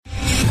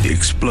the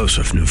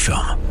explosive new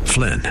film,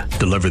 Flynn,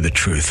 Deliver the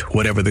Truth,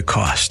 Whatever the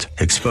Cost,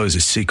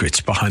 exposes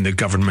secrets behind the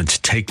government's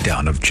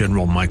takedown of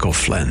General Michael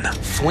Flynn.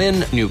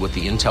 Flynn knew what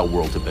the intel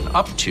world had been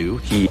up to.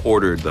 He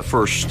ordered the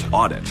first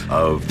audit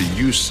of the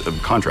use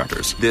of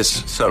contractors.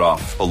 This set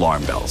off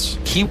alarm bells.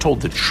 He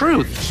told the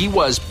truth. He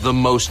was the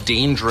most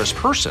dangerous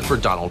person for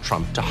Donald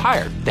Trump to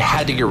hire. They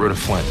had to get rid of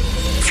Flynn.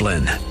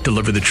 Flynn,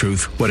 Deliver the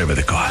Truth, Whatever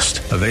the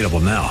Cost. Available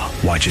now.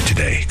 Watch it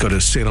today. Go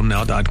to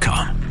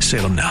salemnow.com.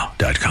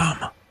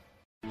 salemnow.com.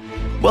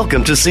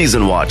 Welcome to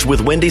Season Watch with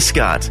Wendy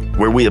Scott,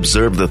 where we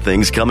observe the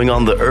things coming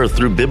on the earth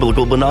through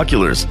biblical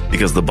binoculars,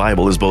 because the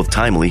Bible is both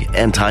timely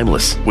and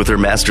timeless. With her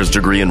master's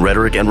degree in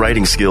rhetoric and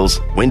writing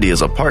skills, Wendy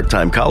is a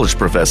part-time college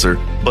professor,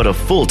 but a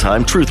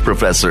full-time truth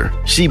professor.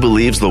 She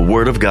believes the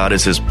Word of God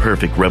is His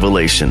perfect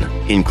revelation,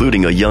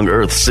 including a young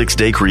earth's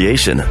 6-day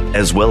creation,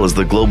 as well as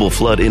the global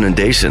flood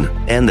inundation,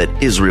 and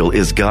that Israel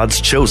is God's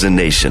chosen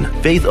nation.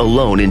 Faith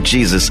alone in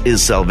Jesus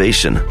is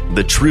salvation.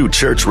 The true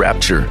church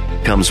rapture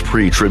comes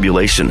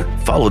pre-tribulation,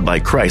 followed by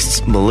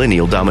Christ's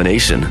millennial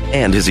domination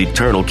and His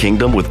eternal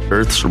kingdom with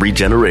earth's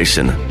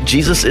regeneration.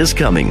 Jesus is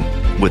coming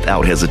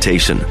without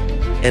hesitation.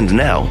 And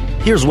now,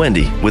 here's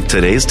Wendy with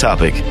today's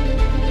topic.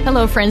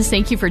 Hello, friends.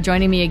 Thank you for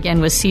joining me again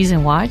with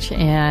Season Watch,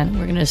 and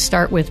we're going to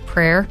start with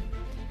prayer.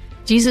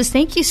 Jesus,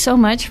 thank you so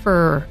much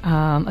for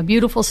a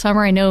beautiful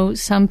summer. I know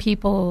some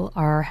people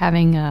are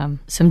having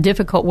some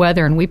difficult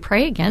weather, and we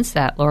pray against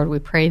that, Lord. We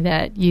pray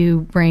that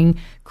you bring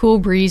cool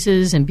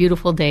breezes and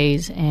beautiful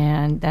days,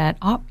 and that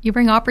you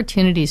bring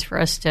opportunities for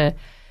us to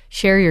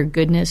share your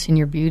goodness and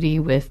your beauty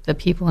with the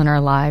people in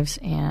our lives.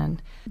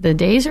 And the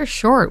days are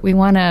short. We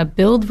want to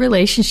build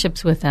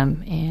relationships with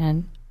them,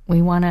 and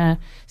we want to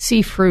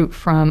see fruit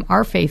from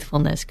our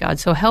faithfulness, God.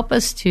 So help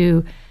us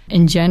to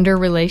engender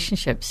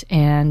relationships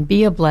and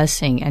be a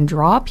blessing and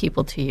draw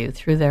people to you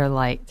through their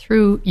light,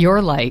 through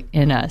your light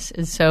in us.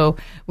 And so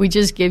we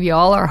just give you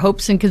all our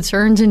hopes and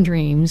concerns and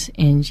dreams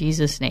in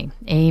Jesus' name.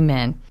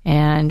 Amen.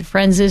 And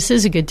friends, this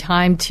is a good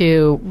time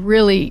to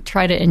really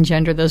try to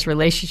engender those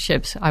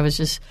relationships. I was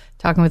just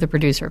talking with the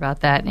producer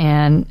about that.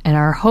 And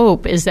our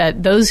hope is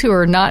that those who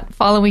are not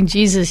following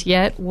Jesus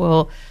yet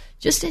will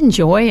just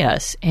enjoy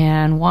us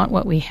and want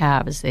what we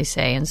have, as they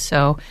say. And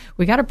so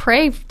we got to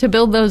pray to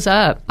build those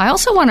up. I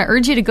also want to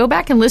urge you to go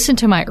back and listen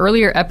to my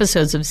earlier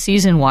episodes of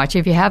Season Watch.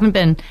 If you haven't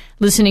been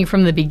listening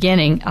from the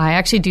beginning, I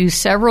actually do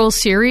several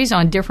series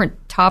on different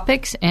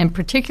topics, and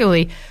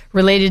particularly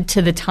related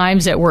to the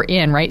times that we're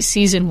in, right?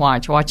 Season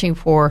Watch, watching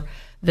for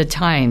the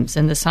times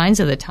and the signs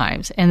of the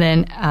times, and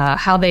then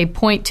how they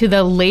point to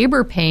the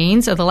labor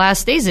pains of the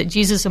last days that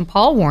Jesus and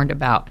Paul warned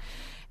about.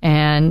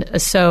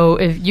 And so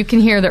if you can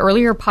hear the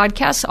earlier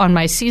podcasts on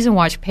my Season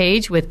Watch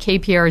page with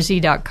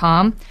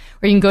kprz.com,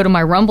 or you can go to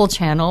my Rumble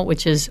channel,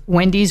 which is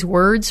Wendy's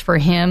Words for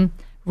Him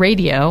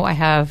Radio. I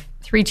have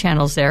 3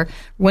 channels there,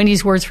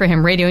 Wendy's Words for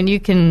Him Radio, and you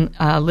can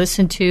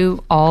listen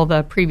to all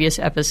the previous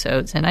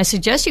episodes. And I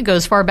suggest you go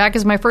as far back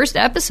as my first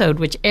episode,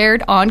 which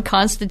aired on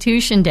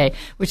Constitution Day,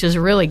 which is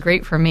really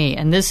great for me.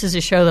 And this is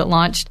a show that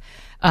launched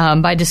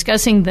by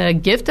discussing the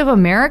gift of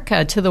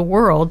America to the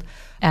world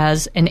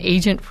as an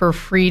agent for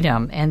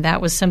freedom. And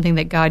that was something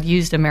that God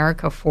used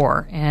America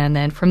for. And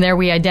then from there,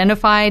 we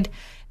identified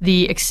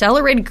the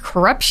accelerated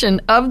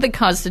corruption of the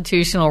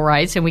constitutional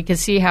rights, and we can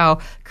see how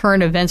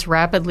current events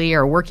rapidly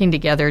are working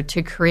together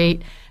to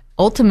create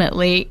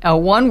ultimately a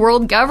one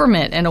world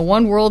government and a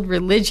one world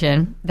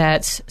religion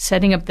that's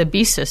setting up the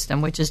beast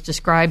system, which is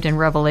described in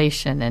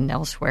Revelation and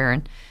elsewhere,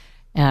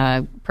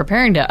 and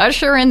preparing to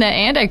usher in the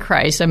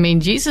Antichrist. I mean,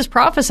 Jesus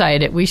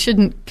prophesied it. We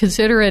shouldn't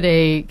consider it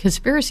a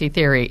conspiracy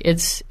theory.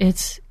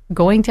 It's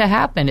going to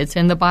happen. It's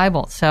in the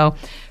Bible. So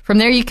from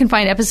there, you can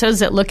find episodes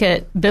that look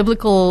at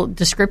biblical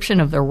description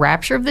of the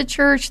rapture of the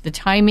church, the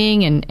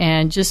timing,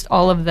 and just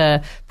all of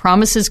the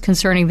promises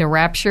concerning the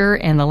rapture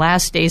and the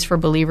last days for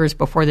believers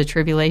before the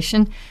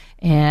tribulation.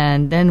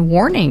 And then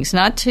warnings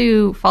not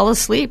to fall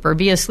asleep or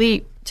be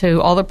asleep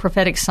to all the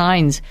prophetic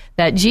signs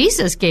that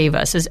Jesus gave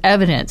us as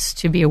evidence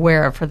to be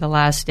aware of for the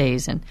last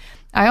days. And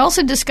I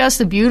also discussed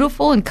the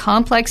beautiful and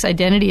complex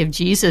identity of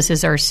Jesus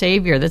as our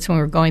Savior. That's when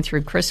we're going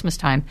through Christmas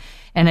time.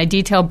 And I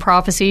detailed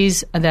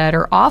prophecies that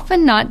are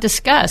often not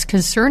discussed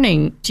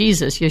concerning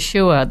Jesus,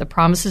 Yeshua, the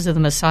promises of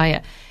the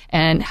Messiah,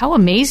 and how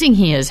amazing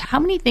He is, how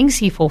many things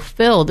He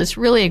fulfilled. It's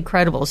really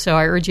incredible. So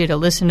I urge you to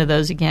listen to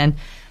those again.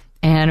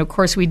 And, of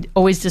course, we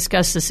always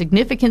discuss the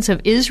significance of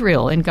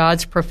Israel in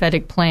God's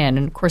prophetic plan.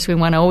 And, of course, we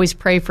want to always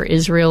pray for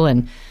Israel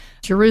and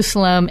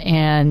Jerusalem,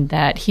 and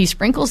that He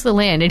sprinkles the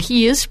land. And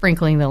He is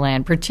sprinkling the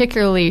land,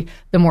 particularly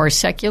the more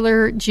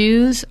secular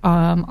Jews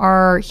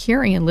are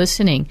hearing and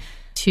listening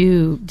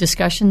to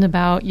discussions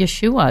about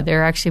Yeshua.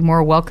 They're actually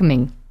more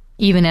welcoming,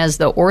 even as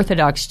the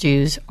Orthodox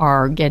Jews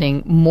are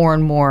getting more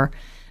and more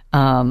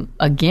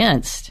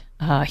against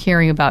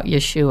hearing about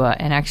Yeshua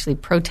and actually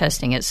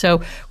protesting it.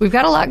 So we've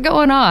got a lot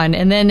going on.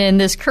 And then in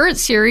this current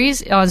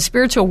series on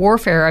spiritual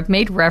warfare, I've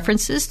made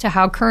references to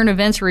how current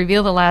events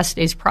reveal the last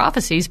days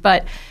prophecies.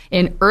 But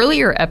in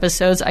earlier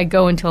episodes, I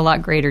go into a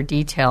lot greater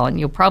detail. And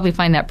you'll probably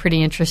find that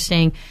pretty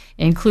interesting,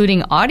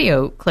 including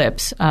audio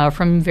clips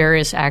from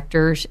various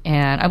actors.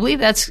 And I believe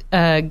that's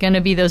going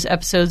to be those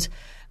episodes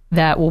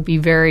that will be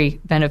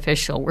very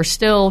beneficial. We're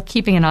still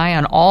keeping an eye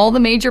on all the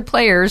major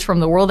players from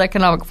the World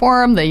Economic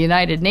Forum, the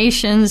United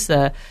Nations,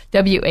 the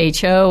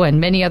WHO, and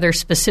many other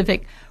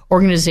specific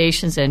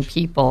organizations and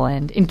people.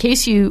 And in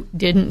case you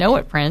didn't know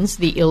it, friends,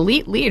 the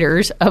elite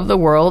leaders of the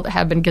world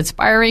have been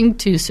conspiring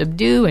to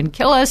subdue and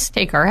kill us,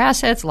 take our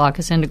assets, lock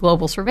us into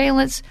global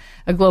surveillance,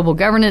 a global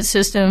governance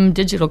system,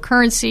 digital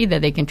currency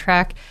that they can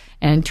track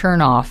and turn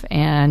off.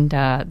 And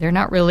they're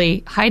not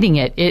really hiding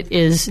it. It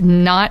is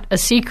not a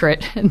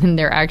secret, and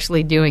they're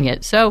actually doing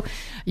it. So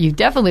you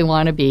definitely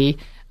want to be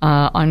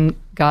on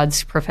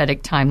God's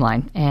prophetic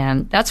timeline.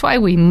 And that's why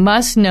we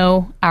must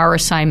know our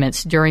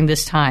assignments during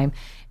this time,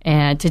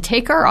 and to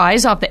take our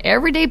eyes off the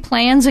everyday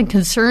plans and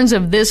concerns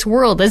of this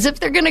world as if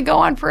they're going to go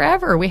on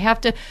forever. We have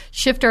to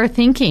shift our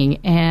thinking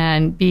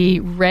and be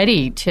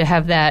ready to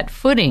have that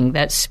footing,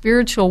 that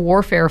spiritual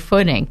warfare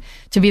footing,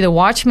 to be the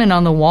watchman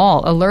on the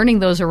wall, alerting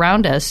those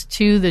around us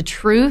to the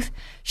truth,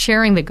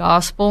 sharing the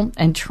gospel,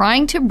 and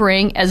trying to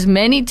bring as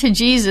many to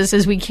Jesus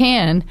as we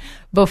can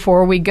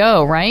before we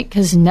go, right?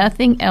 Because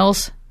nothing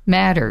else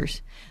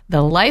matters.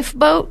 The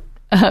lifeboat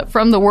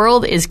from the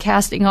world is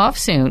casting off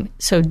soon.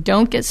 So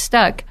don't get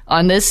stuck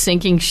on this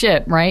sinking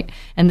ship, right?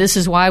 And this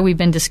is why we've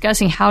been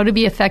discussing how to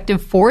be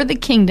effective for the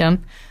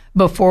kingdom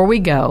before we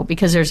go,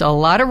 because there's a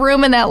lot of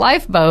room in that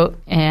lifeboat.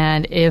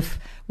 And if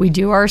we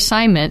do our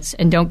assignments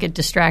and don't get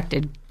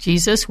distracted,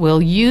 Jesus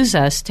will use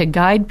us to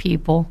guide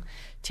people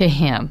to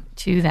him,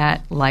 to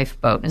that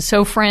lifeboat. And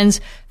so,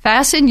 friends,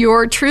 fasten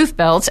your truth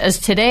belts as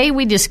today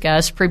we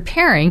discuss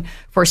preparing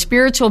for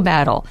spiritual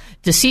battle,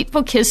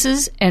 deceitful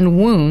kisses and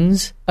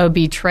wounds of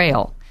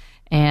betrayal.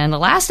 And the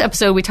last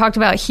episode, we talked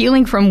about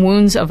healing from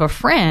wounds of a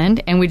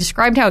friend, and we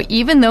described how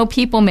even though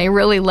people may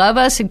really love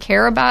us and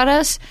care about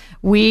us,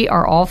 we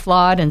are all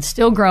flawed and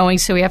still growing,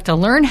 so we have to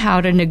learn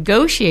how to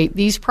negotiate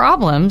these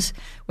problems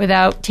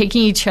without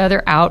taking each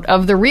other out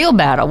of the real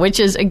battle, which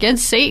is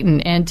against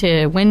Satan and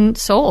to win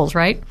souls,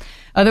 right?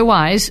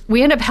 Otherwise,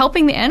 we end up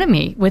helping the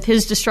enemy with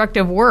his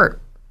destructive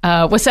work.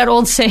 What's that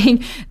old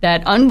saying?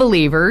 That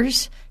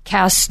unbelievers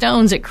cast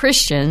stones at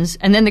Christians,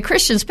 and then the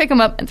Christians pick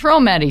them up and throw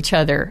them at each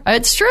other.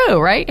 It's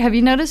true, right? Have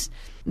you noticed?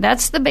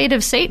 That's the bait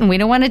of Satan. We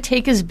don't want to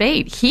take his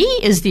bait. He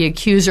is the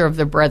accuser of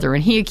the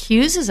brethren. He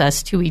accuses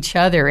us to each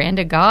other and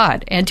to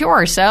God and to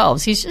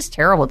ourselves. He's just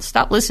terrible.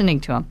 Stop listening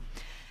to him.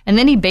 And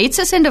then he baits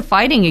us into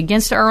fighting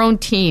against our own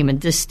team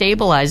and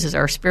destabilizes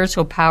our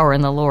spiritual power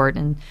in the Lord.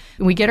 And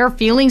we get our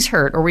feelings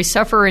hurt, or we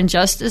suffer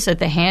injustice at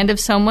the hand of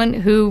someone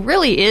who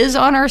really is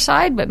on our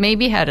side, but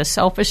maybe had a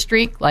selfish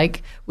streak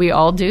like we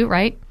all do,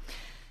 right?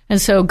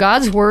 And so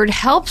God's word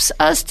helps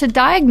us to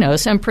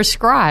diagnose and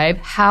prescribe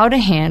how to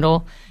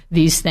handle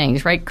these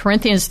things, right?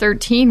 Corinthians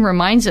 13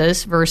 reminds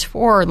us, verse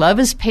 4, love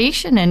is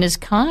patient and is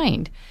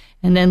kind.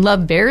 And then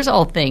love bears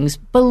all things,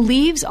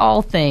 believes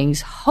all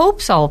things,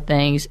 hopes all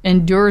things,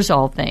 endures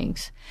all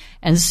things.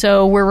 And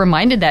so we're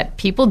reminded that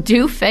people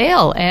do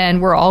fail and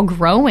we're all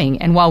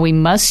growing. And while we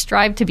must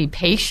strive to be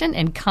patient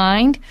and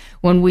kind,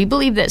 when we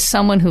believe that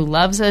someone who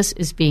loves us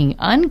is being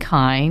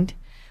unkind,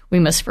 we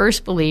must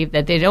first believe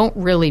that they don't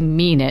really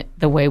mean it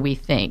the way we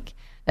think.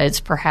 That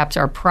it's perhaps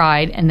our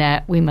pride, and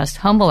that we must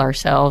humble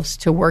ourselves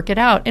to work it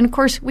out. And of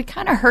course, we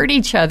kind of hurt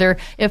each other.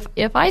 If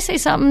I say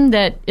something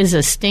that is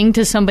a sting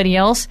to somebody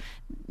else,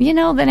 you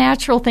know, the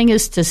natural thing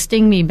is to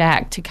sting me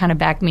back, to kind of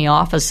back me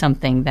off of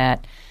something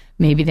that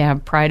maybe they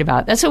have pride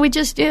about. That's what we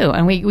just do.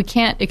 And we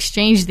can't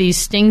exchange these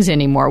stings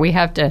anymore. We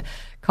have to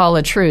call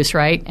a truce,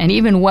 right? And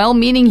even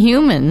well-meaning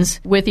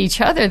humans with each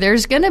other,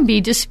 there's going to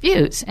be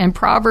disputes. And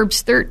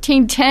Proverbs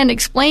 13:10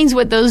 explains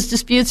what those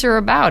disputes are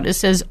about. It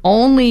says,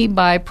 only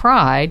by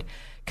pride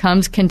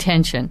comes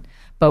contention,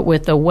 but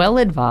with the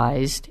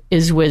well-advised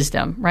is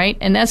wisdom, right?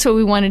 And that's what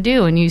we want to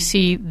do. And you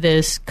see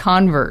this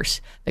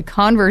converse. The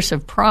converse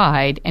of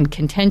pride and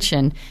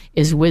contention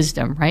is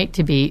wisdom, right?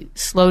 To be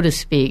slow to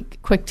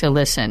speak, quick to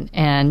listen,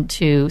 and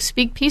to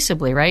speak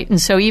peaceably, right?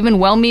 And so even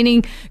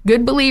well-meaning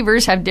good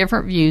believers have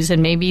different views,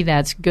 and maybe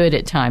that's good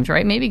at times,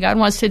 right? Maybe God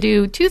wants to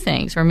do two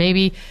things, or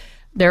maybe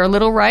they're a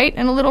little right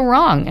and a little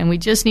wrong, and we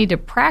just need to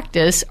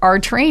practice our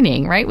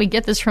training, right? We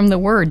get this from the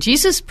Word.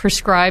 Jesus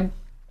prescribed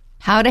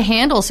how to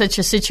handle such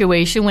a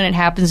situation when it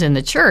happens in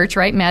the church,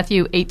 right?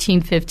 Matthew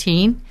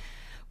 18:15.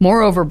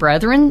 Moreover,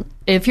 brethren,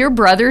 if your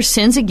brother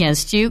sins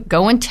against you,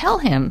 go and tell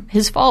him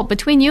his fault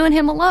between you and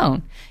him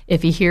alone.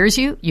 If he hears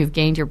you, you've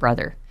gained your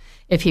brother.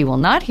 If he will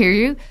not hear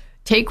you,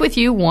 take with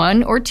you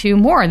one or two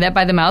more, that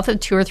by the mouth of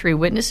 2 or 3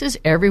 witnesses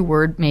every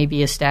word may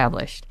be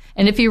established.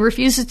 And if he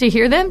refuses to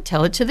hear them,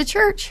 tell it to the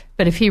church.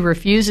 But if he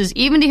refuses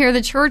even to hear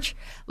the church,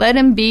 let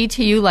him be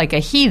to you like a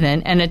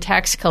heathen and a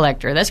tax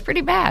collector. That's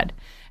pretty bad.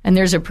 And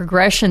there's a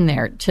progression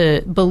there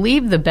to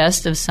believe the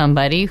best of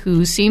somebody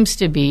who seems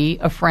to be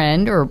a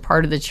friend or a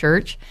part of the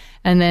church,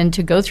 and then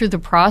to go through the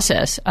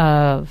process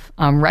of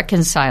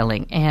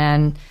reconciling.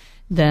 And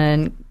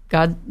then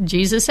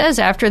Jesus says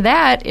after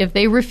that, if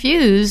they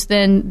refuse,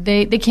 then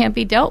they can't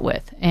be dealt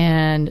with.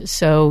 And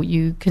so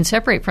you can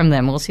separate from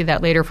them. We'll see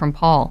that later from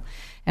Paul.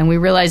 And we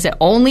realize that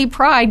only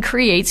pride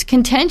creates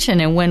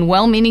contention. And when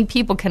well-meaning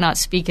people cannot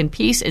speak in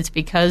peace, it's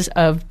because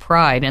of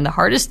pride. And the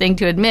hardest thing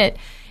to admit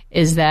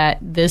is that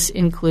this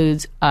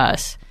includes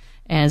us.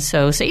 And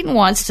so Satan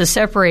wants to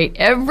separate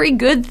every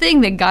good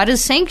thing that God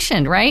has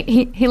sanctioned, right?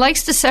 He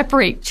likes to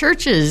separate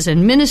churches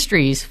and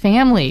ministries,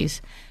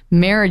 families,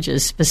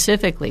 marriages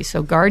specifically.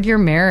 So guard your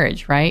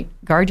marriage, right?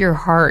 Guard your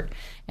heart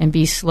and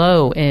be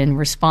slow in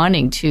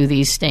responding to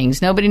these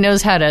stings. Nobody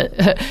knows how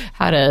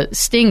to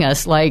sting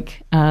us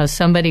like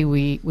somebody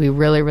we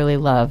really, really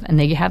love, and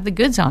they have the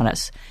goods on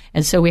us.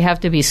 And so we have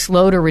to be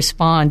slow to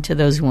respond to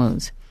those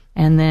wounds.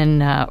 And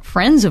then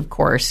friends, of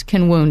course,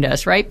 can wound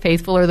us, right?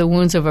 Faithful are the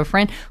wounds of a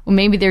friend. Well,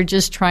 maybe they're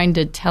just trying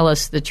to tell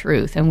us the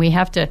truth, and we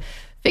have to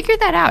figure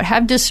that out,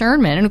 have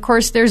discernment. And, of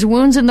course, there's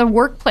wounds in the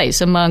workplace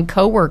among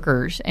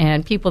coworkers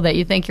and people that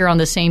you think you're on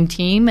the same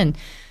team, and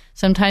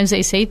sometimes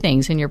they say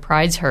things and your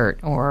pride's hurt,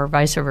 or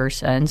vice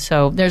versa. And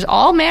so there's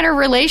all manner of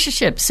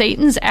relationships.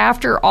 Satan's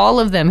after all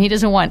of them. He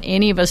doesn't want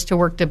any of us to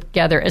work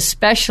together,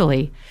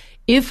 especially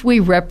if we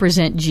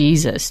represent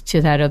Jesus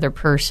to that other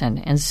person.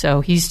 And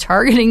so he's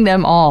targeting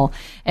them all.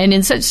 And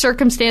in such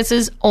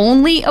circumstances,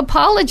 only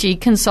apology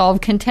can solve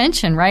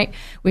contention, right?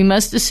 We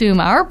must assume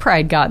our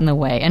pride got in the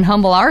way and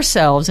humble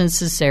ourselves in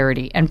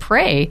sincerity and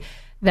pray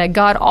that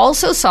God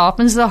also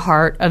softens the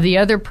heart of the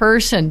other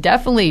person.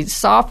 Definitely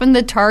soften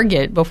the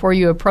target before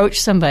you approach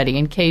somebody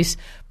in case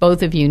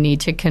both of you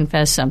need to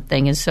confess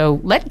something. And so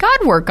let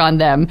God work on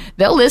them.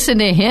 They'll listen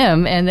to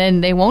him, and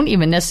then they won't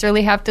even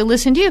necessarily have to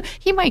listen to you.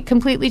 He might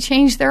completely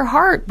change their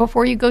heart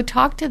before you go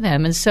talk to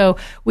them. And so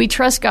we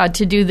trust God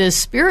to do this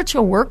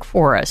spiritual work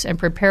for us and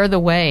prepare the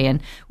way. And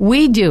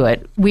we do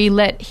it. We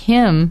let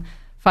him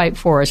fight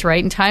for us,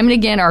 right? And time and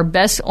again, our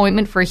best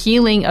ointment for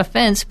healing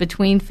offense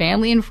between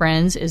family and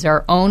friends is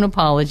our own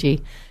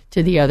apology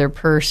to the other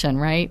person,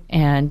 right?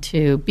 And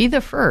to be the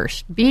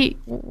first.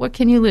 What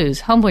can you lose?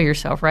 Humble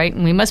yourself, right?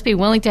 And we must be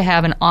willing to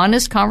have an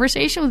honest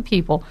conversation with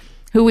people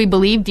who we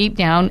believe deep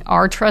down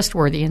are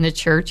trustworthy in the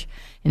church,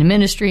 in the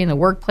ministry, in the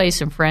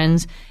workplace, and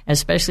friends,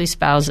 especially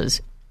spouses,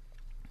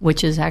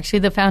 which is actually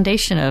the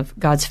foundation of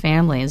God's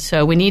family. And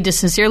so we need to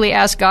sincerely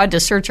ask God to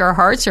search our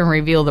hearts and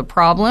reveal the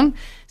problem,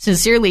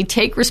 sincerely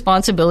take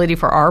responsibility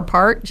for our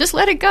part. Just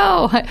let it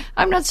go.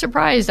 I'm not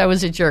surprised I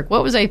was a jerk.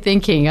 What was I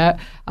thinking?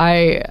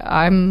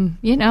 I'm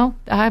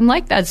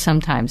like that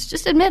sometimes.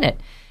 Just admit it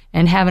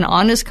and have an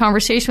honest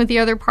conversation with the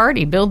other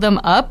party. Build them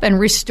up and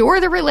restore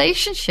the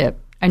relationship.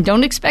 And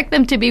don't expect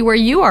them to be where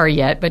you are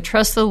yet, but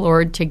trust the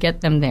Lord to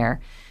get them there.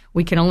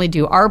 We can only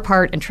do our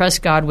part and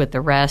trust God with the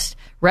rest.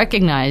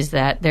 Recognize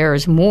that there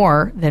is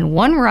more than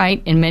one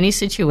right in many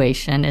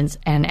situations,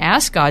 and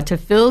ask God to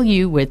fill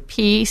you with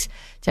peace,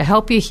 to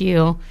help you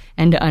heal,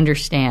 and to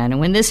understand. And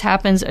when this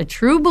happens, a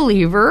true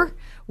believer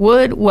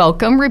would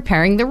welcome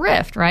repairing the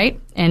rift, right?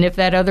 And if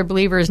that other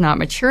believer is not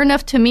mature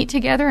enough to meet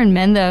together and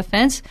mend the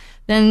offense,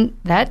 then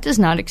that does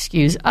not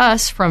excuse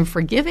us from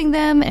forgiving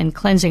them and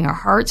cleansing our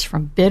hearts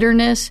from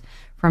bitterness,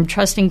 from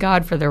trusting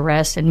God for the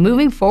rest, and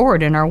moving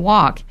forward in our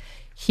walk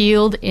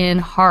healed in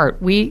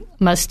heart. We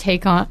must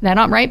take on that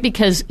on, right?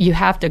 Because you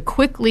have to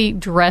quickly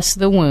dress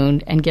the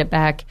wound and get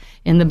back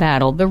in the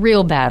battle, the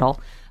real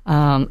battle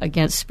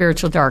against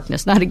spiritual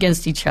darkness, not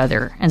against each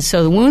other. And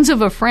so the wounds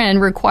of a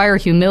friend require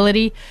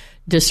humility,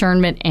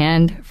 discernment,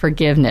 and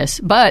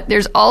forgiveness. But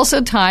there's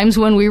also times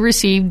when we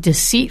receive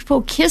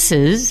deceitful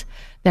kisses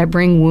that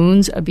bring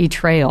wounds of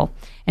betrayal.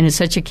 And in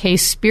such a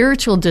case,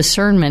 spiritual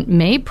discernment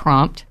may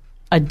prompt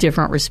a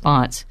different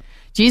response.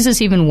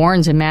 Jesus even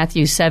warns in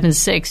Matthew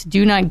 7:6,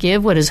 "Do not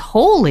give what is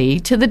holy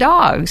to the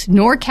dogs,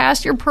 nor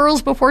cast your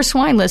pearls before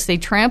swine, lest they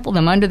trample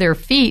them under their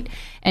feet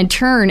and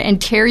turn and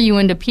tear you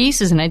into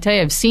pieces." And I tell you,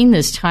 I've seen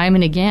this time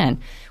and again.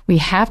 We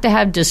have to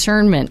have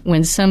discernment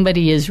when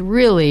somebody is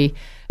really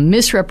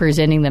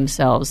misrepresenting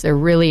themselves. They're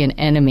really an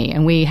enemy.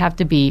 And we have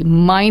to be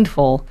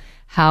mindful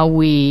how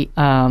we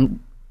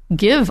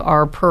give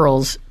our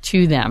pearls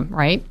to them,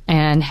 right?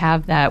 And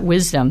have that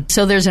wisdom.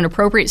 So there's an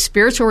appropriate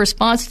spiritual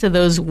response to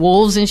those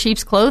wolves in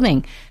sheep's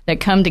clothing that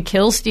come to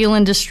kill, steal,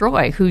 and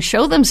destroy, who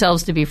show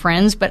themselves to be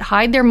friends but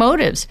hide their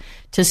motives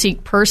to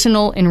seek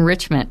personal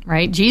enrichment,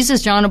 right?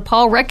 Jesus, John, and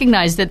Paul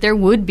recognized that there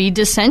would be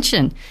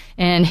dissension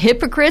and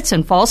hypocrites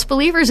and false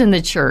believers in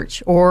the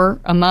church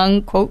or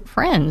among, quote,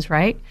 friends,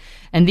 right?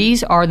 And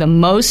these are the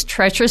most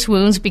treacherous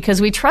wounds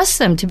because we trust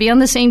them to be on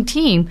the same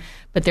team,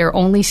 but they're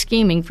only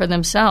scheming for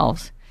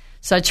themselves.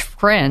 Such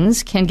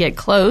friends can get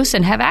close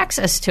and have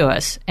access to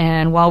us.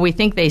 And while we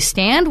think they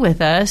stand with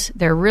us,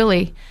 they're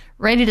really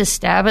ready to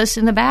stab us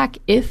in the back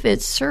if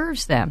it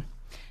serves them.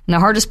 And the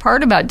hardest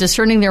part about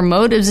discerning their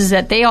motives is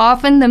that they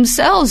often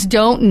themselves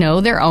don't know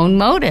their own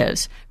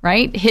motives,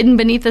 right? Hidden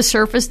beneath the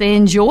surface, they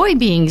enjoy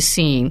being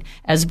seen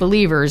as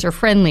believers or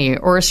friendly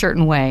or a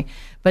certain way.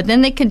 But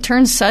then they can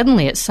turn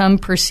suddenly at some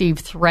perceived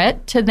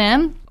threat to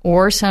them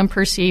or some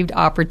perceived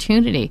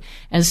opportunity.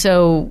 And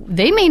so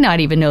they may not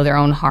even know their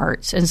own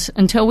hearts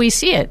until we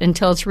see it,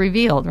 until it's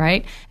revealed,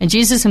 right? And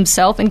Jesus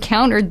himself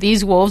encountered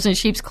these wolves in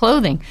sheep's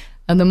clothing.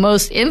 And the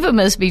most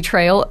infamous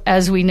betrayal,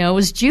 as we know,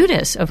 is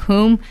Judas, of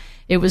whom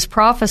it was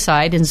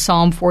prophesied in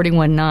Psalm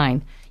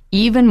 41:9.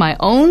 Even my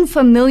own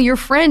familiar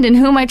friend in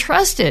whom I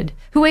trusted,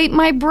 who ate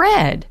my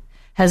bread,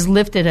 has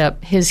lifted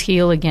up his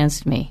heel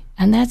against me.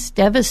 And that's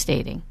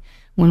devastating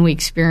when we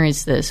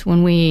experience this,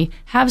 when we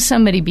have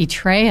somebody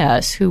betray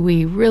us who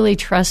we really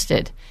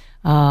trusted.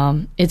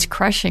 It's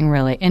crushing,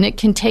 really. And it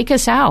can take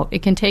us out.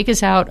 It can take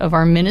us out of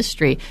our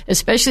ministry,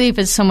 especially if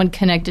it's someone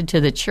connected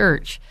to the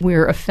church.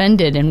 We're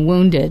offended and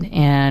wounded,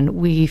 and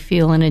we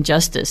feel an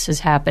injustice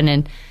has happened,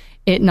 and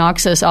it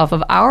knocks us off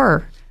of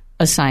our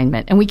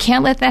assignment. And we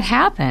can't let that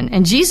happen.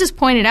 And Jesus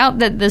pointed out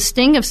that the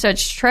sting of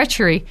such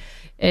treachery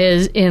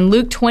is in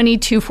Luke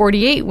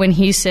 22:48 when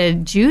he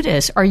said,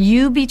 Judas, are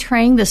you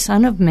betraying the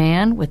Son of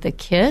Man with a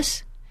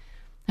kiss?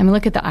 I mean,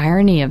 look at the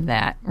irony of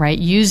that, right?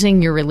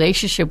 Using your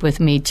relationship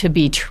with me to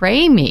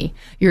betray me.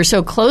 You're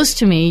so close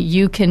to me,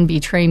 you can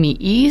betray me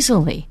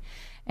easily.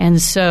 And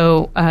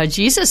so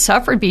Jesus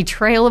suffered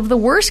betrayal of the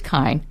worst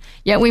kind.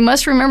 Yet we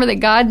must remember that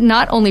God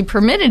not only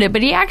permitted it,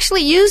 but he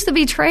actually used the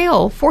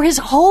betrayal for his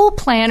whole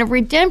plan of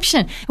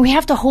redemption. And we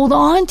have to hold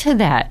on to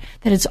that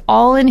it's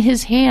all in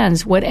his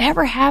hands.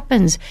 Whatever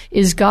happens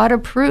is God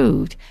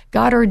approved,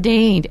 God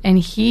ordained, and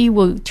he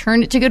will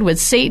turn it to good. What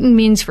Satan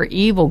means for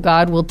evil,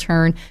 God will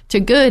turn to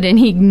good, and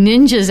he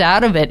ninjas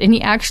out of it, and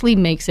he actually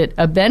makes it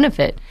a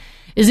benefit.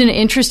 Isn't it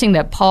interesting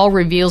that Paul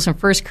reveals in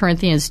 1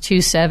 Corinthians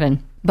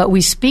 2:7, but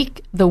we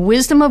speak the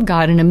wisdom of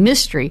God in a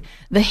mystery,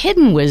 the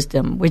hidden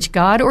wisdom which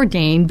God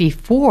ordained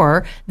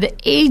before the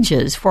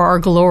ages for our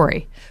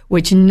glory,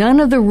 which none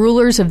of the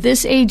rulers of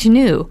this age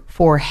knew,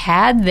 for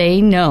had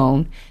they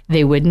known,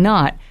 they would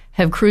not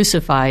have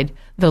crucified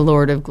the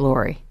Lord of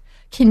glory.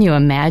 Can you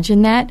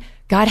imagine that?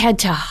 God had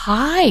to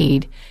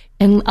hide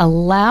and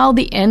allow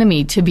the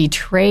enemy to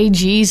betray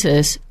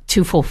Jesus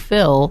to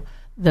fulfill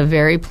the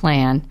very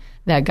plan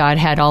that God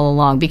had all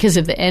along. Because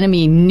if the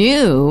enemy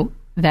knew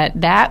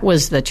that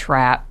was the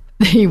trap,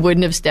 he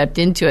wouldn't have stepped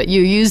into it.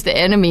 You use the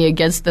enemy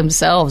against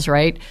themselves,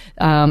 right?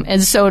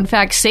 And so, in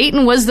fact,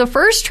 Satan was the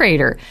first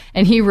traitor,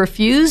 and he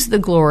refused the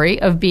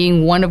glory of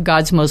being one of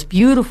God's most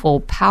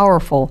beautiful,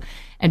 powerful,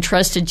 and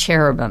trusted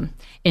cherubim,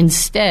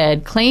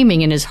 instead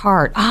claiming in his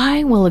heart,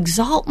 I will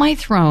exalt my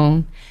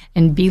throne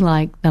and be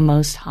like the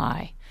Most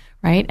High,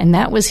 right? And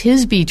that was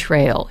his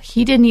betrayal.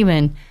 He didn't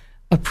even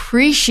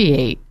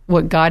appreciate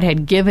what God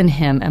had given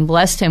him and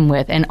blessed him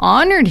with and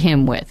honored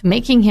him with,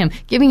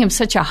 giving him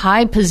such a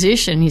high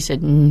position. He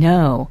said,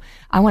 no,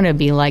 I want to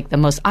be like the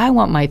most, I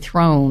want my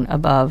throne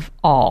above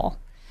all.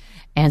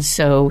 And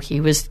so he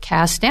was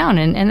cast down.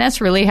 And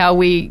that's really how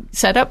we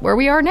set up where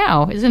we are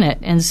now, isn't it?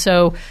 And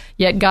so,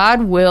 yet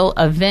God will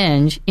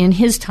avenge in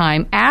his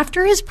time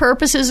after his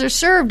purposes are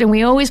served. And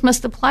we always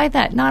must apply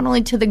that not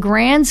only to the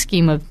grand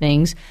scheme of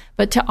things,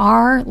 but to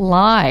our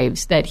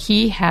lives, that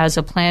he has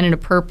a plan and a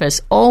purpose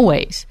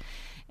always.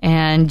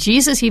 And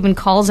Jesus even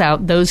calls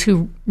out those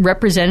who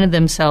represented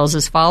themselves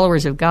as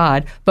followers of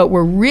God, but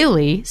were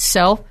really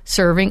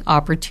self-serving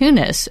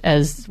opportunists,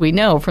 as we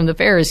know from the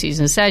Pharisees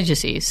and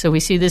Sadducees. So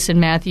we see this in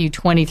Matthew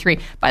 23.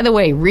 By the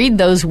way, read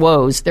those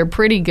woes. They're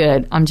pretty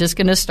good. I'm just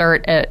going to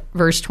start at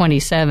verse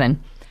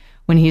 27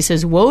 when he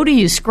says, Woe to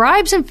you,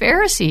 scribes and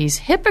Pharisees,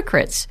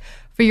 hypocrites,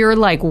 for you're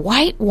like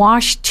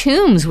whitewashed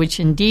tombs, which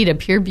indeed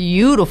appear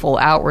beautiful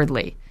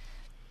outwardly,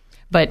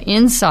 but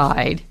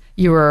inside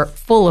you are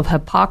full of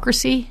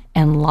hypocrisy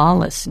and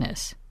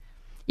lawlessness.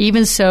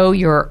 Even so,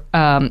 you're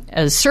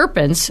as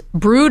serpents,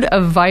 brood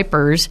of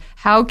vipers,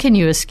 how can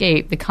you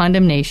escape the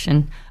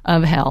condemnation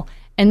of hell?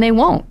 And they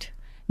won't.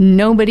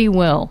 Nobody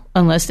will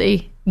unless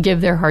they give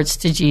their hearts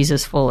to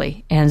Jesus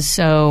fully. And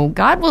so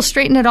God will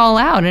straighten it all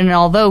out. And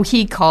although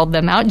he called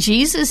them out,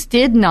 Jesus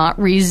did not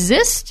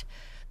resist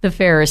the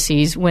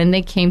Pharisees when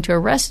they came to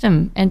arrest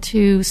him and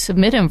to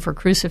submit him for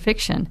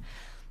crucifixion.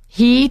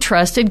 He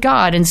trusted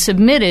God and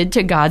submitted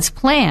to God's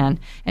plan.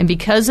 And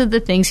because of the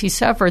things he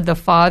suffered, the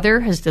Father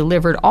has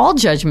delivered all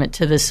judgment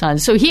to the Son.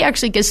 So he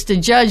actually gets to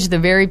judge the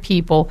very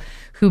people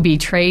who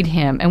betrayed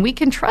him. And we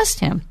can trust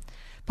him.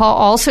 Paul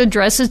also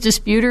addresses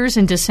disputers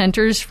and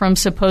dissenters from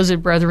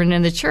supposed brethren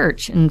in the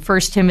church in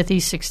 1 Timothy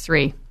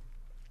 6:3.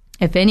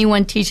 If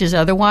anyone teaches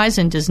otherwise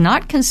and does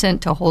not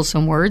consent to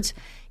wholesome words,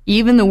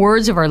 even the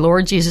words of our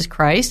Lord Jesus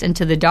Christ, and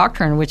to the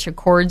doctrine which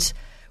accords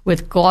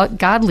with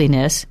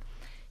godliness,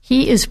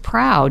 he is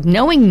proud,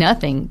 knowing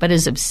nothing, but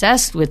is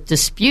obsessed with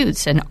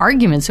disputes and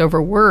arguments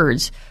over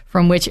words,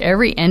 from which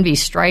every envy,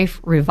 strife,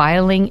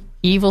 reviling,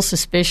 evil,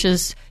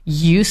 suspicious,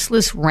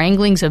 useless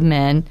wranglings of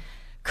men,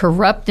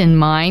 corrupt in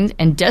mind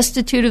and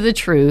destitute of the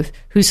truth,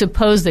 who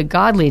suppose that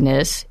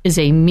godliness is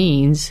a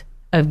means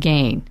of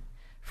gain.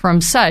 From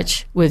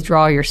such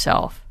withdraw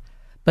yourself.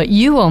 But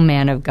you, O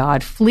man of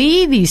God,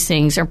 flee these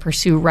things and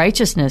pursue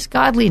righteousness,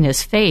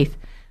 godliness, faith,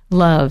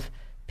 love,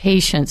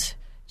 patience,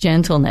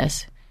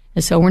 gentleness.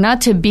 And so we're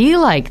not to be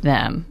like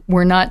them.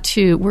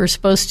 We're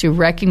supposed to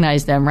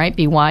recognize them, right?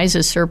 Be wise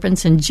as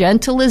serpents and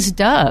gentle as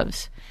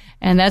doves.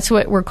 And that's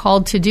what we're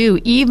called to do.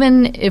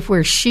 Even if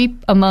we're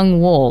sheep among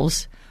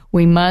wolves,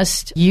 we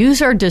must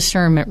use our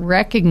discernment,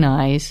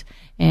 recognize,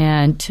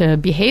 and to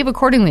behave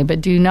accordingly, but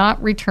do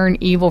not return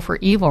evil for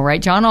evil,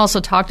 right? John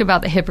also talked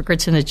about the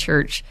hypocrites in the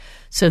church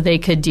so they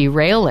could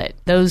derail it.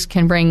 Those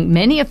can bring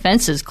many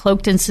offenses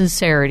cloaked in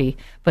sincerity,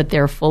 but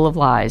they're full of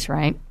lies,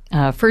 right?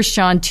 1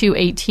 John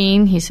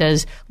 2:18, he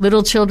says,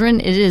 "Little children,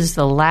 it is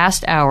the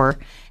last hour,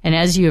 and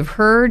as you have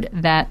heard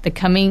that the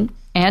coming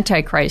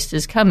Antichrist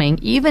is coming,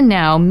 even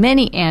now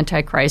many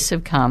Antichrists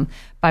have come,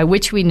 by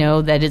which we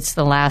know that it's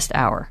the last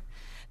hour.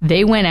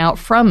 They went out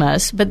from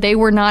us, but they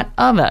were not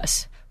of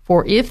us.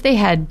 For if they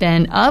had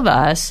been of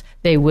us,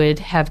 they would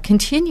have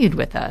continued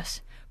with us.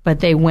 But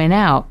they went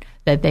out,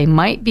 that they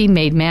might be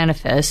made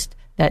manifest,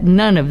 that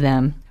none of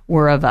them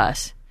were of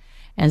us."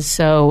 And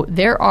so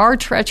there are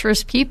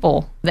treacherous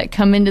people that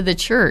come into the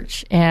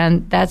church,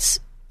 and that's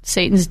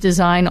Satan's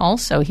design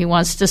also. He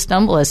wants to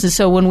stumble us. And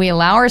so when we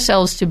allow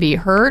ourselves to be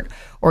hurt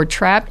or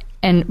trapped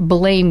and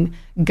blame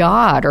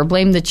God or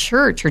blame the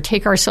church or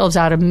take ourselves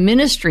out of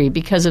ministry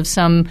because of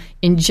some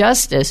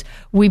injustice,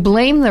 we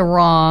blame the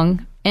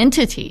wrong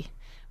entity.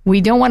 We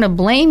don't want to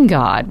blame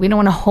God. We don't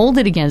want to hold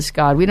it against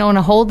God. We don't want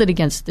to hold it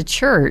against the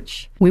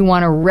church. We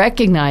want to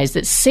recognize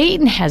that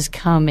Satan has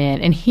come in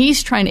and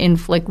he's trying to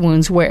inflict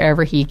wounds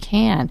wherever he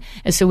can.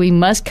 And so we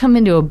must come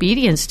into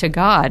obedience to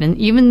God. And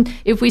even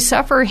if we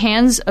suffer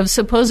hands of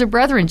supposed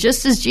brethren,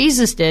 just as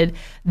Jesus did,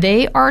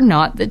 they are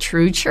not the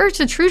true church.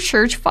 The true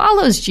church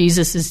follows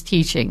Jesus'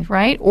 teaching,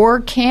 right? Or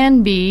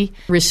can be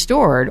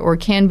restored or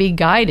can be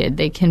guided.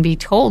 They can be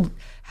told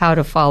how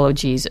to follow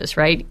Jesus,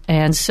 right?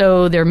 And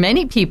so there are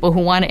many people who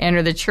want to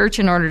enter the church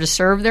in order to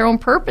serve their own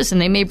purpose, and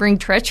they may bring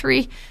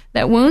treachery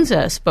that wounds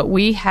us, but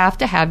we have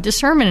to have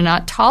discernment and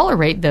not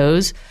tolerate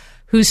those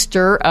who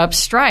stir up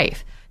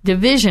strife,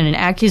 division, and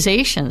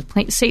accusations.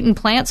 Satan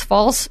plants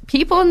false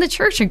people in the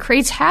church and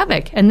creates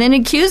havoc, and then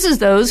accuses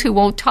those who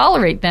won't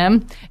tolerate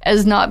them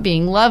as not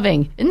being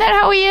loving. Isn't that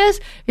how he is?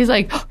 He's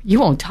like, "Oh,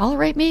 you won't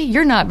tolerate me?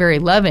 You're not very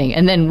loving."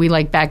 And then we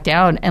back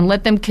down and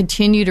let them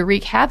continue to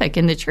wreak havoc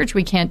in the church.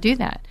 We can't do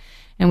that.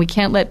 And we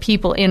can't let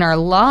people in our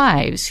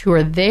lives who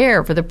are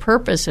there for the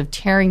purpose of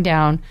tearing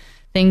down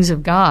things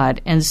of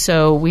God. And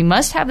so we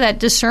must have that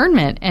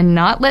discernment and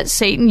not let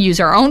Satan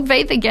use our own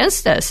faith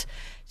against us.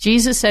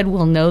 Jesus said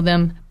we'll know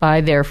them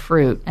by their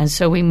fruit. And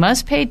so we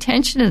must pay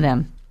attention to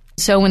them.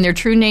 So when their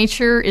true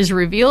nature is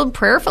revealed,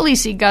 prayerfully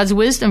seek God's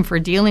wisdom for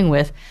dealing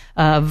with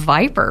a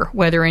viper,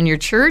 whether in your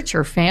church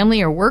or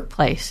family or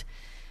workplace.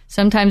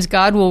 Sometimes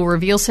God will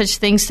reveal such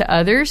things to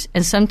others,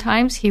 and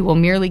sometimes he will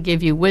merely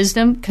give you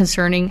wisdom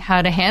concerning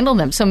how to handle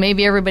them. So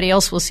maybe everybody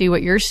else will see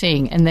what you're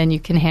seeing, and then you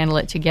can handle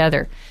it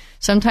together.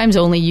 Sometimes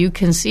only you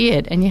can see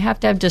it, and you have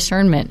to have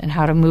discernment and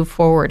how to move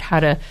forward, how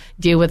to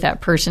deal with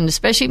that person,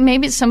 especially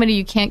maybe it's somebody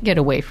you can't get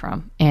away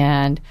from.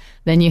 And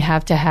then you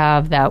have to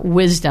have that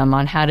wisdom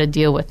on how to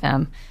deal with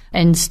them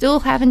and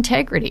still have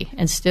integrity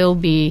and still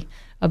be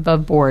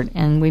above board.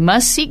 And we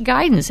must seek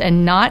guidance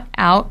and not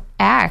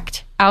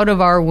act out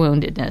of our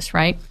woundedness,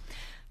 right?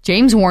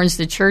 James warns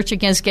the church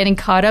against getting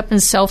caught up in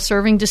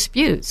self-serving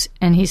disputes.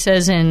 And he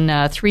says in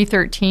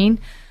 3:13,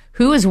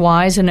 "Who is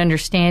wise and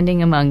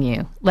understanding among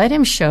you? Let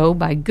him show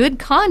by good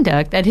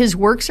conduct that his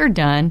works are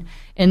done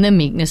in the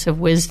meekness of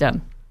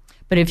wisdom.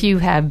 But if you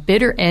have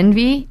bitter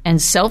envy and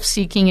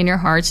self-seeking in your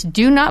hearts,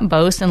 do not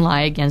boast and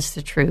lie against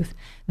the truth.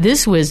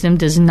 This wisdom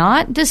does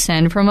not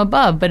descend from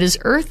above, but is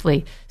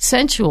earthly,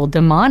 sensual,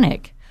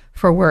 demonic.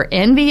 For where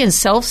envy and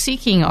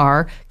self-seeking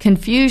are,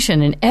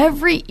 confusion and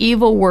every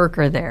evil work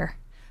are there.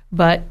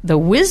 But the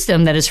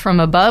wisdom that is from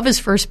above is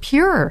first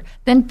pure,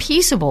 then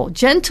peaceable,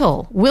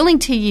 gentle, willing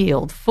to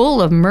yield,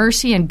 full of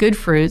mercy and good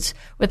fruits,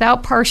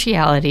 without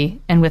partiality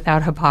and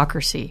without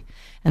hypocrisy.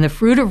 And the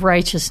fruit of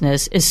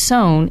righteousness is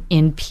sown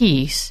in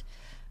peace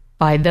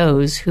by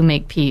those who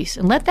make peace."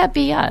 And let that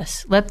be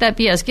us. Let that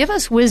be us. Give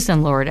us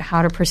wisdom, Lord,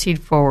 how to proceed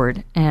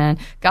forward. And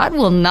God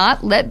will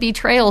not let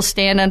betrayal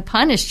stand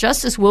unpunished.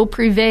 Justice will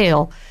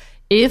prevail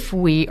if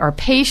we are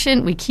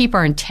patient, we keep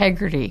our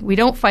integrity. We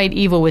don't fight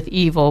evil with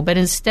evil, but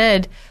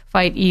instead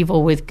fight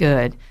evil with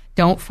good.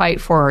 Don't fight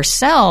for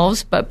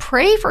ourselves, but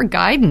pray for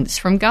guidance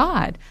from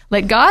God.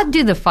 Let God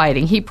do the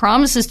fighting. He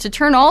promises to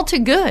turn all to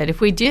good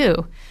if we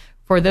do.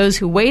 For those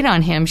who wait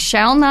on him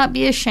shall not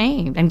be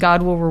ashamed, and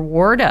God will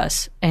reward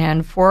us.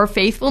 And for our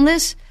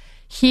faithfulness,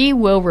 he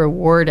will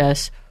reward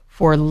us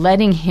for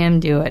letting him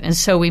do it. And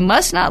so we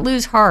must not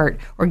lose heart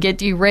or get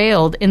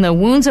derailed in the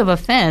wounds of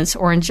offense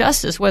or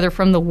injustice, whether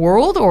from the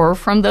world or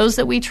from those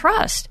that we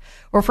trust,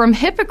 or from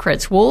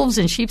hypocrites, wolves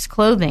in sheep's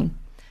clothing.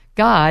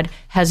 God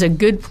has a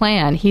good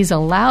plan. He's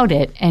allowed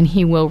it, and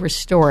he will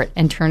restore it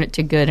and turn it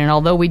to good. And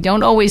although we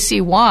don't always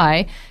see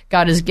why,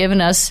 God has given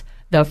us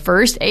the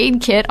first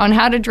aid kit on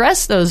how to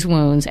dress those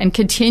wounds and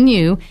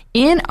continue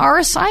in our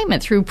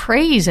assignment through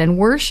praise and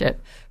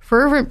worship,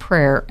 fervent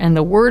prayer, and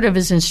the word of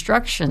his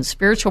instructions,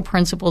 spiritual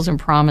principles and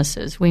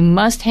promises. We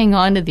must hang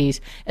on to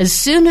these. As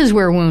soon as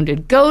we're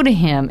wounded, go to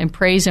him in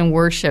praise and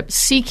worship,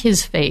 seek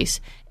his face,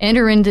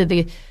 enter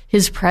into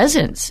his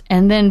presence,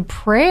 and then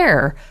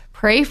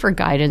pray for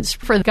guidance,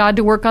 for God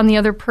to work on the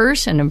other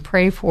person, and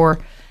pray for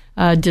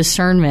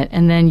discernment,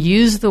 and then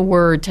use the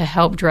word to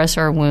help dress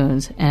our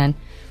wounds. And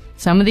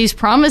some of these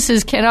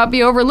promises cannot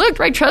be overlooked,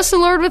 right? Trust the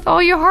Lord with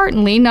all your heart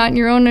and lean not in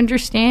your own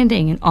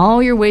understanding. In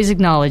all your ways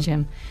acknowledge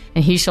him,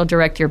 and he shall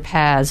direct your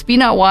paths. Be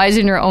not wise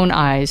in your own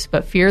eyes,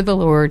 but fear the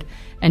Lord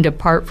and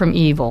depart from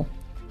evil.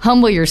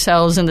 Humble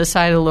yourselves in the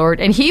sight of the Lord,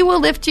 and he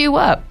will lift you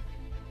up.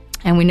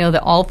 And we know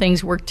that all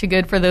things work to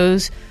good for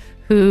those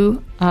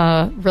who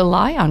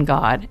rely on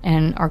God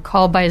and are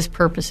called by his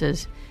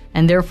purposes.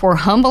 And therefore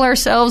humble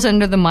ourselves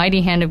under the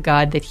mighty hand of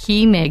God, that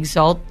he may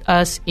exalt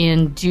us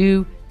in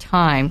due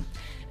time.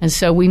 And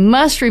so we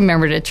must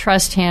remember to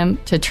trust him,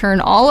 to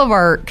turn all of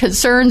our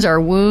concerns, our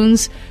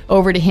wounds,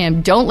 over to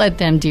him. Don't let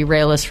them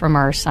derail us from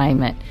our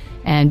assignment.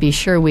 And be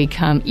sure we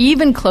come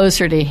even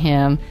closer to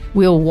him.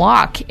 We'll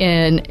walk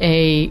in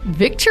a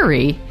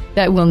victory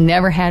that we'll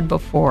never had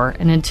before.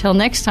 And until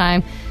next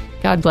time,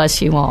 God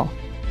bless you all.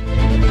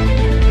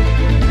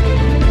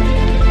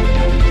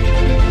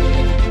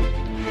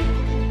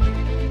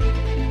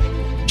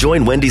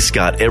 Join Wendy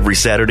Scott every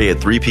Saturday at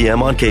 3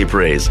 p.m. on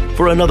K-Praise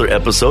for another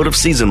episode of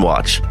Season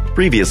Watch.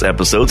 Previous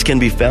episodes can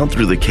be found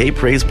through the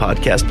K-Praise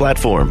podcast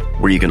platform,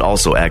 where you can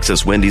also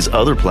access Wendy's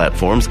other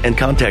platforms and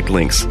contact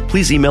links.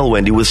 Please email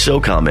Wendy with show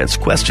comments,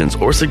 questions,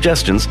 or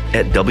suggestions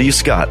at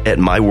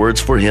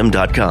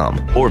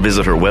wscott@mywordsforhim.com, or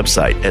visit her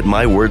website at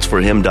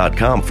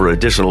mywordsforhim.com for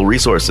additional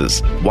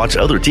resources. Watch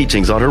other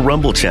teachings on her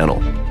Rumble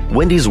channel.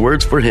 Wendy's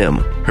Words for Him,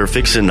 her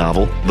fiction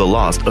novel, The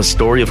Lost, A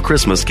Story of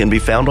Christmas, can be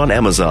found on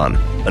Amazon.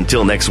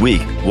 Until next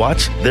week,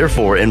 watch,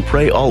 therefore, and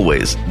pray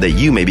always that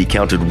you may be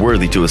counted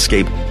worthy to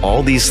escape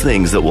all these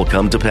things that will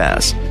come to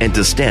pass and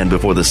to stand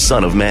before the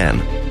Son of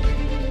Man.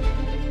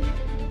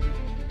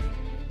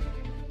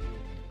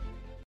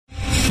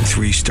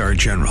 3-star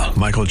General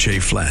Michael J.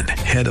 Flynn,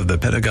 head of the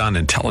Pentagon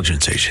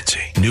Intelligence Agency,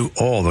 knew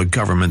all the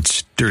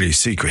government's dirty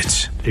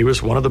secrets. He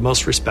was one of the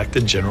most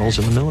respected generals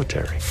in the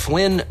military.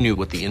 Flynn knew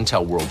what the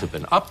intel world had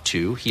been up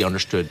to. He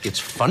understood its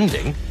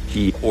funding.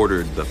 He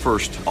ordered the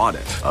first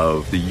audit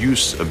of the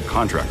use of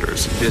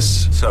contractors.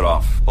 This set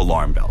off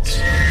alarm bells.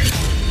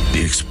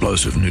 The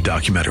explosive new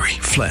documentary,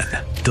 Flynn,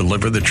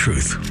 Deliver the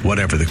Truth,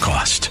 Whatever the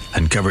Cost,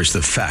 uncovers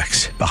the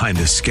facts behind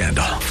this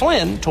scandal.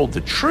 Flynn told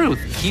the truth.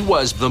 He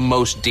was the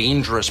most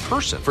dangerous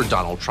person for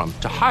Donald Trump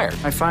to hire.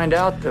 I find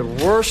out the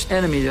worst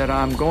enemy that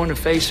I'm going to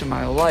face in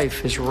my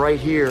life is right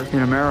here in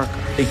America.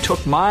 They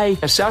took my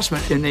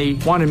assessment and they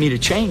wanted me to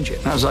change it.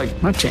 And I was like,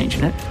 I'm not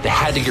changing it. They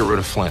had to get rid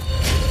of Flynn.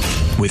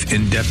 With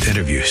in-depth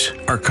interviews,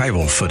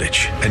 archival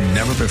footage, and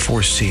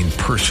never-before-seen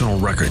personal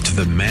records of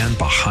the man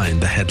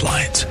behind the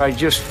headlines. I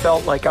just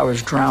felt like I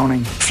was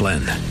drowning.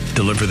 Flynn,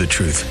 Deliver the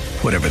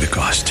Truth, Whatever the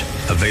Cost.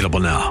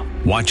 Available now.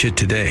 Watch it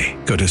today.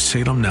 Go to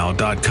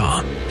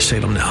salemnow.com.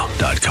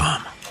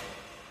 salemnow.com.